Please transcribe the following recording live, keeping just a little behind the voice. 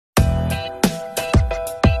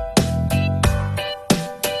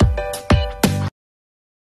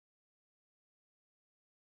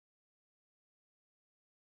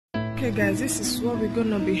Okay guys, this is what we're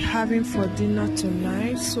gonna be having for dinner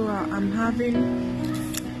tonight. So I'm having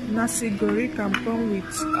Nasi goreng kampung with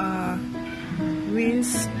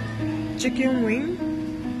wings, chicken wing,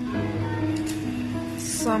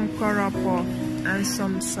 some karapo and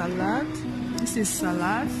some salad. This is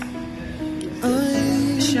salad,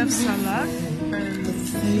 chef salad, and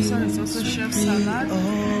this one is also chef salad.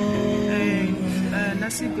 And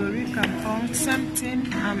Nasi goreng kampung, same thing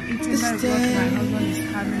I'm eating. That's what my husband is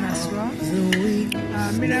having as well.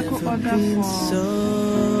 Miracle order for,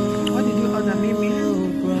 what did you order, Mimi?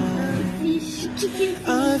 Fish, chicken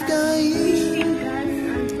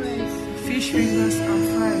Fish fingers and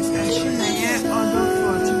fries. And Shinaye order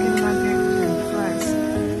for chicken nuggets and fries.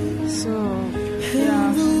 So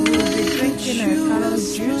yeah, we'll be drinking a carrot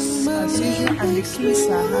juice as usual, and the kids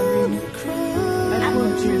are having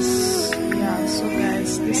apple juice. Yeah, so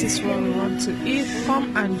guys, this is what we want to eat.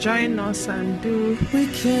 Come and join us and do. We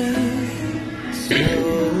can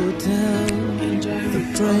slow down, Enjoy the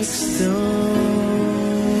with breaks us.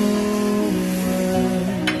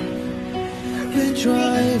 We're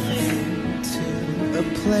driving to a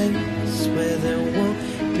place where there won't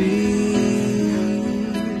be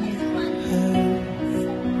hurt.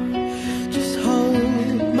 Just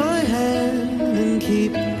hold my hand and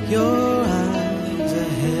keep your eyes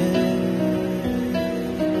ahead.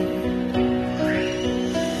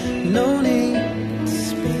 No need to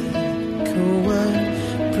speak a word,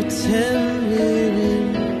 pretend we're in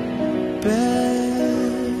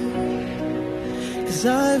bed. 'Cause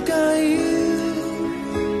I've got you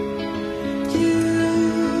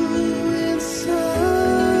inside.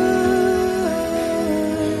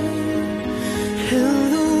 And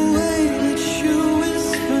the way that you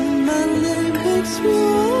whisper my name makes me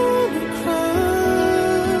wanna cry.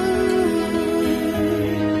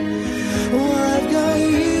 Oh, I've got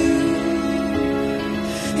you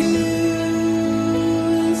inside.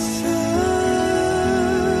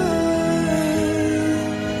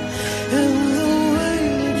 And the way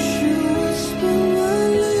that you whisper my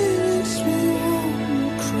name makes me wanna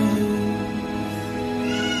cry.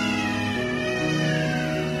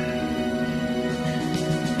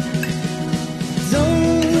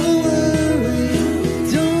 Don't worry,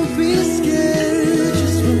 don't be scared.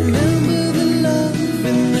 Just remember the love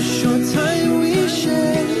and the short time we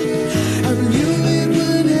shared. I knew it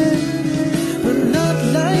would end, but not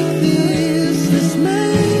like this. Let's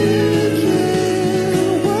make it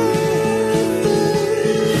worth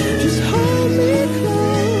it. Just hold me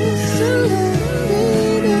close and let me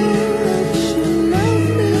know that you love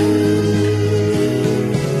me.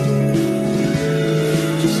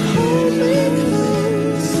 Just hold me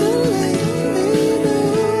close and let me know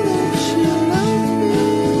that you love me.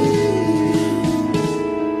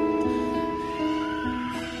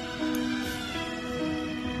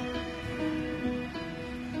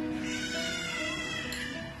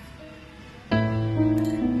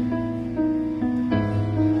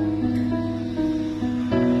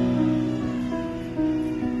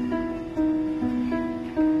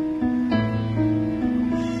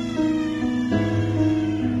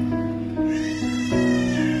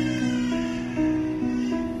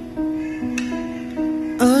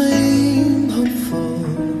 I'm hopeful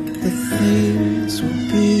that things will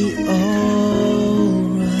be alright.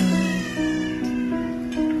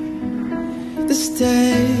 This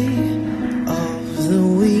day of the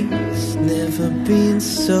week's never been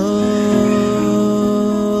so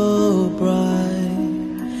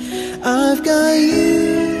bright. I've got you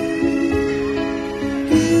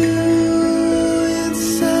inside.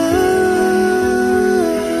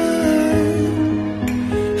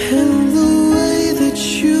 And the way that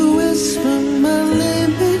you whisper my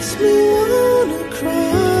name makes me wanna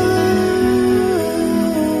cry.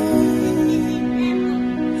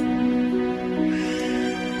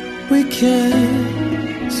 We can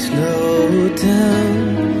slow down,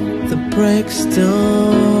 the brakes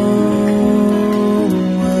don't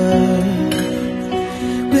work.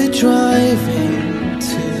 We're driving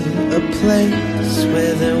to a place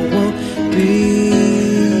where there won't be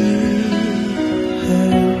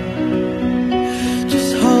hurt.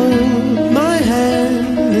 Just hold my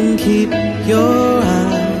hand and keep your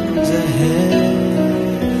eyes ahead.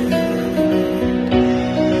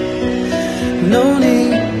 No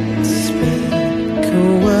need to speak a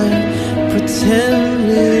word, pretend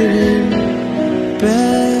we're in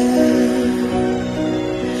bed.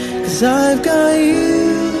 'Cause I've got you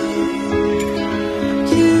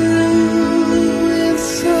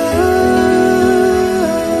inside.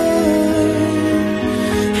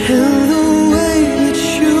 And the way that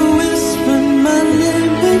you whisper my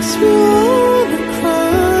name makes me wanna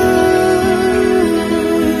cry.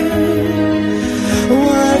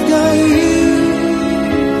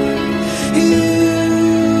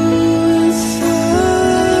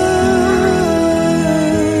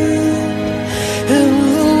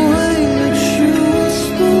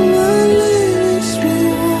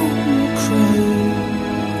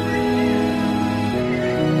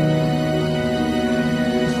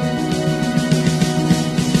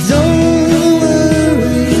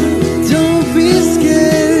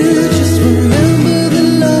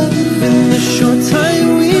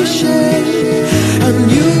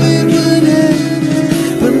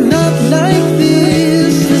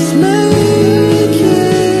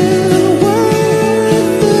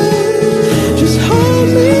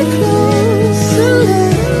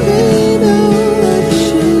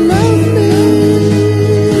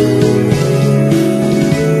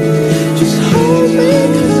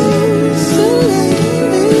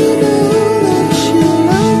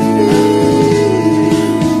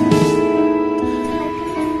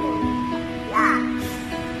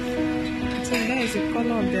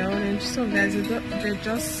 So guys, they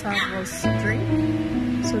just serve us drink.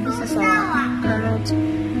 So this is our carrot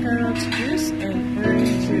juice and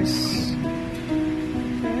orange juice.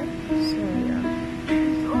 Okay, so yeah.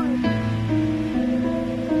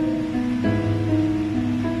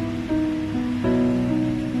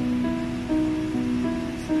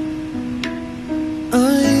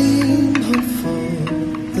 I'm hopeful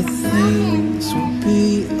that things will be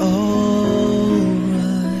alright.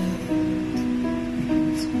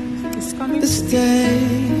 It's coming. This day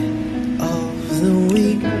of the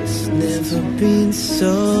week's never been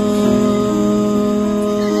so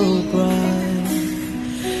bright.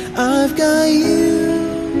 I've got you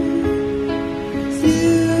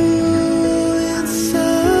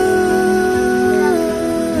inside,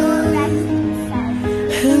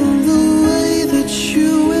 and the way that you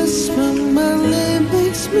whisper my name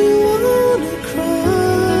makes me wanna cry.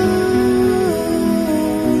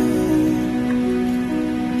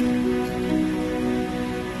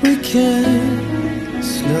 We can't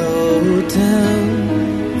slow down,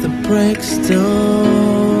 the brakes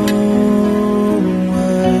don't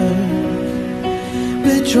work.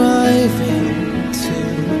 We're driving to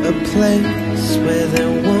a place where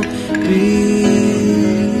there won't be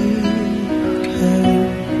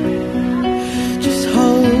hurt. Just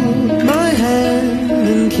hold my hand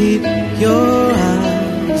and keep your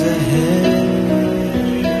eyes ahead.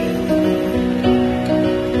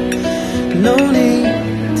 No need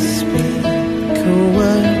to speak a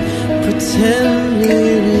word, pretend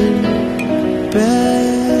we're in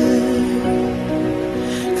bed.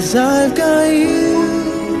 'Cause I've got you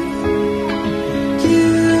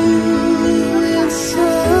inside,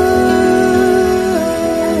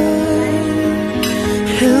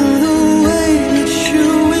 and the way that you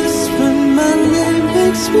whisper my name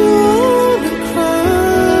makes me wanna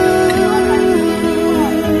cry.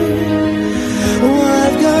 Oh,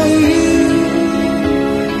 I've got you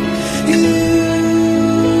inside,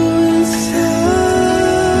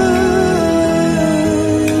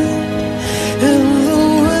 and the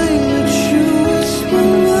way that you whisper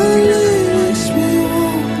my name makes me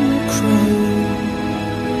wanna cry.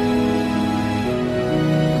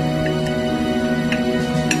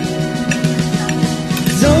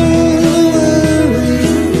 Don't worry,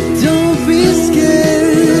 don't be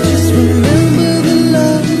scared. Just remember the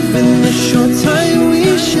love and the short time we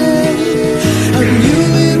shared. I knew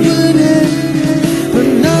it would end, but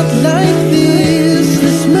not like this.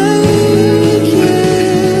 Let's make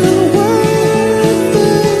it worth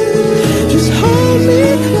it. Just hold me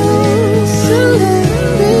close and let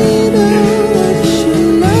me know that you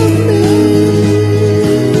love me.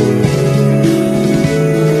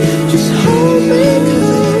 Just hold me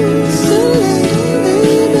close and let me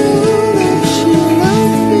know that you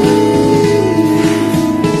love me.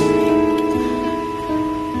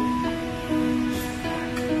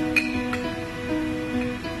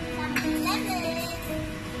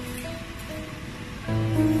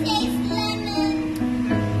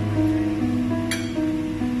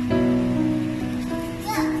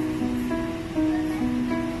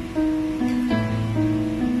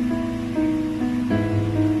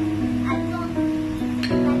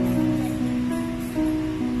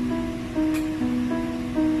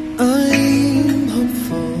 I'm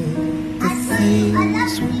hopeful that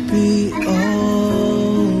things will be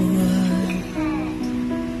alright.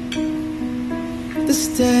 This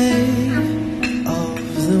day of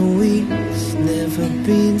the week's never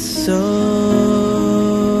been so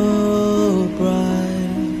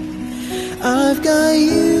bright. I've got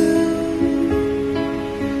you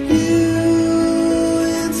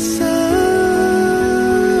inside,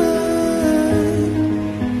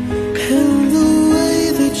 and the way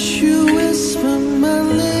that you whisper my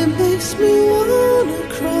name makes me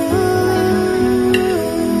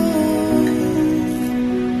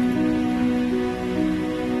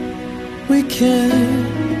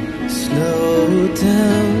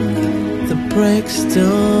breaks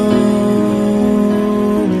don't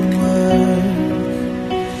work.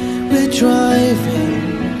 We're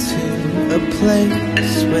driving to a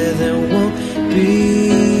place where there won't be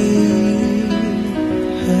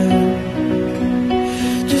hurt.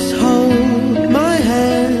 Just hold my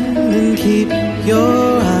hand and keep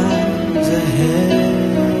your eyes ahead.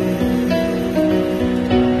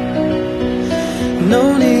 No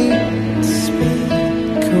need to speak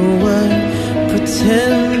a word,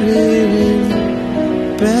 pretend we're in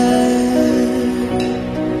bed.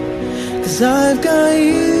 'Cause I've got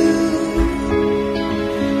you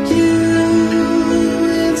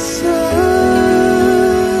inside.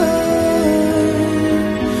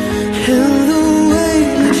 And the way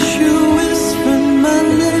that you whisper my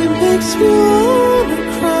name makes me wanna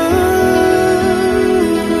cry.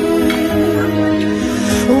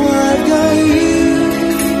 Oh, I've got you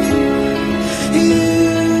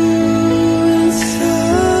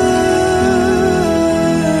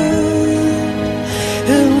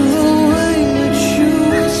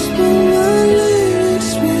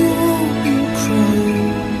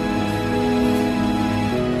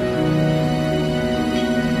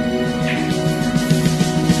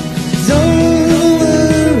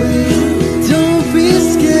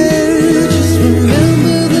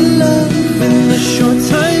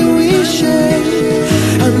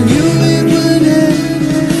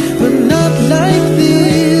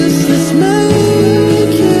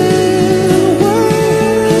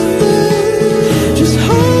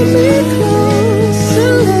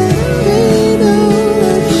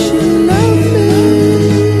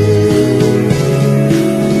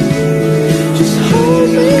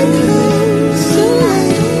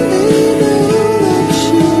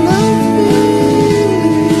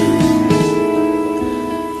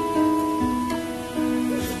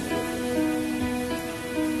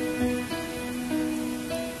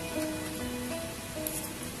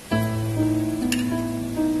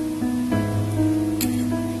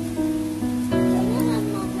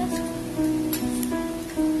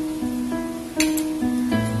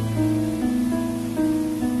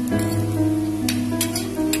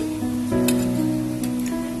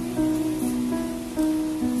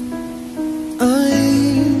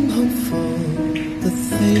I'm hopeful that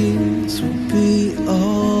things will be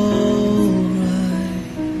alright.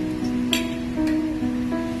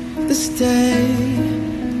 This day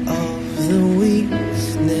of the week's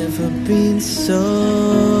never been so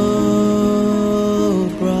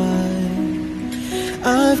bright.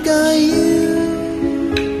 I've got you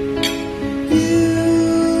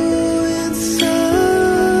inside.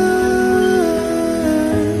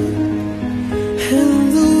 And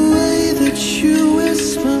the way that you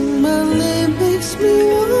whisper my name makes me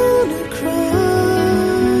wanna cry.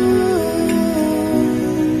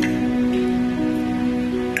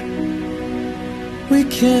 We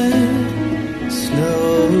can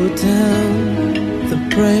slow down, the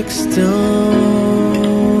brakes don't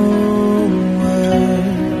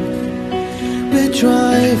work. We're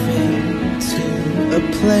driving to a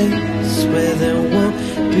place where there won't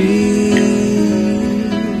be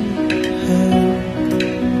hurt.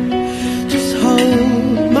 Just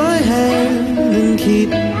hold my hand and keep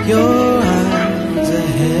your eyes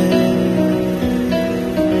ahead.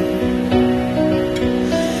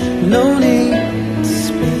 No need to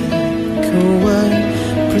speak a word,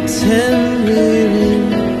 pretend we're in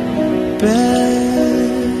bed.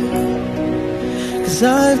 'Cause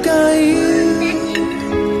I've got you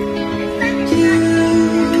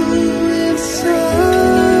inside.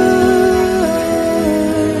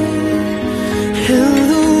 And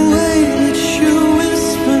the way that you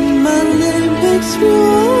whisper my name makes me